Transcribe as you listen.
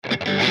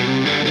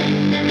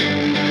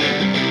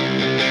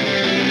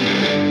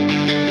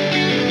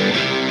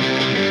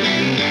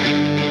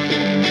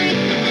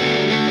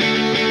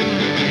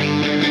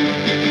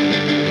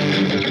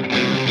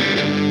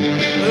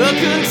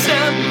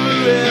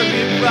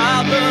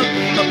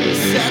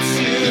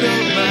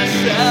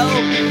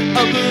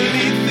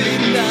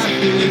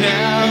something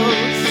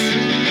else.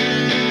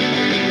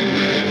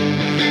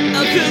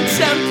 A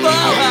contempt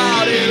for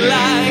how it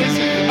lies,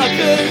 a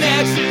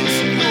connection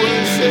to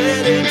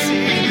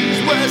uncertainty.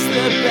 These words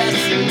the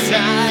best of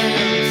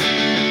times.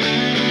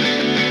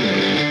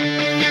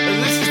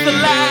 This is the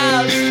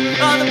last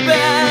of the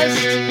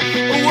best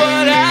of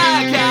what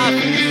I got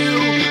for you.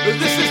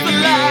 This is the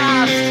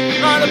last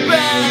of the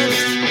best.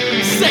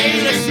 Say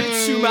that shit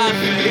to my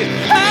face.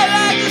 I'd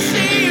like to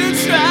see you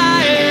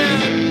try it.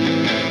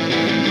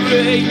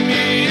 Break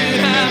me in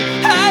half.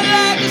 I'd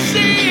like to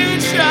see you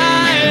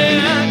try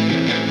it.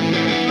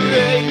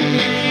 Break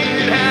me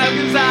in half.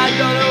 'Cause I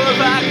don't know if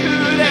I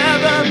could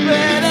ever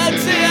bear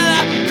until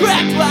I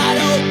cracked wide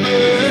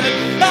open.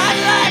 I'd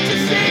like to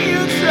see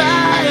you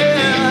try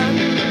it.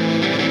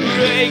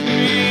 Break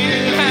me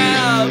in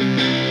half.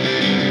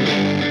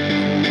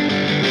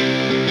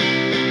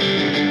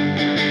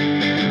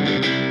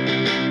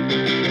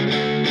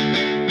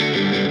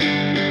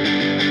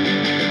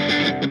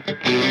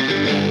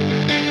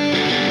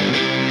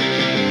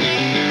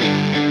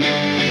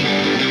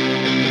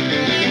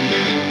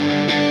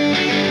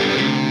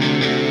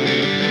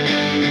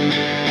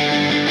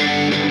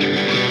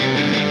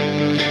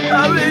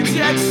 A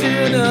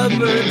rejection of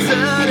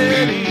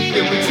modernity,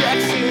 a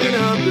rejection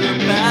of the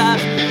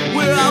past.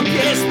 We're all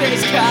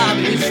space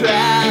common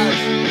trash.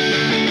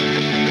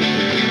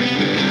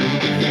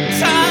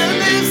 Time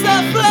is the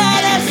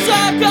flattest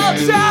circle,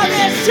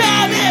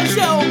 time is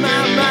on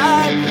my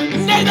mind.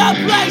 Name the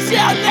place,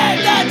 you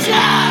name the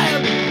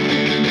time.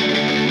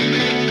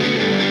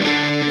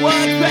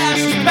 What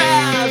past is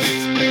past,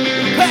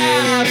 the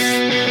past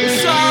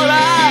is all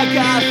I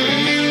got for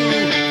you.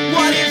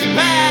 What is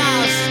past?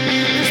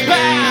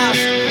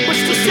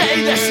 What's to say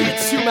that shit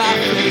to my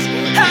face?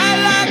 I'd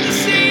like to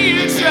see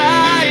you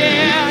try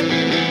it.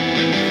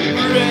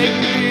 Break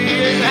me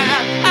in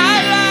half.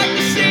 I'd like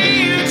to see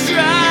you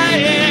try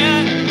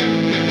it.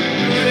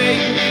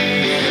 Break me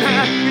in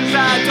half. 'Cause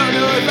I don't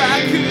know if I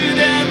could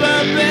ever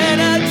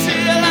bend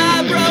until I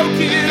broke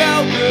it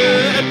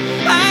open.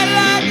 I'd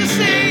like to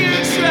see you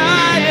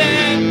try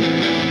it.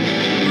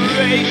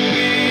 Break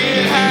me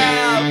in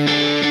half.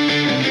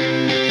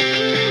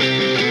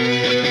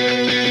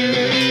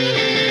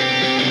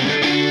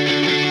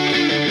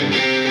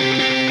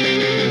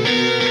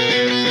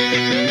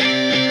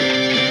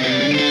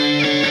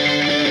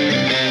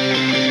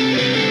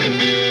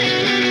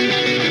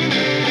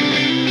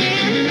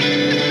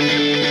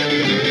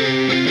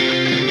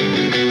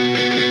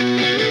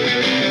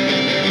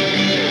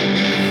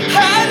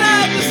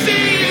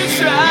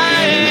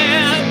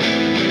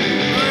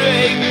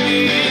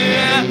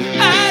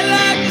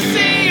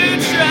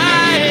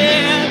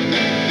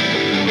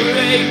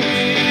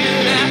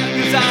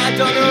 I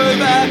don't know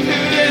if I can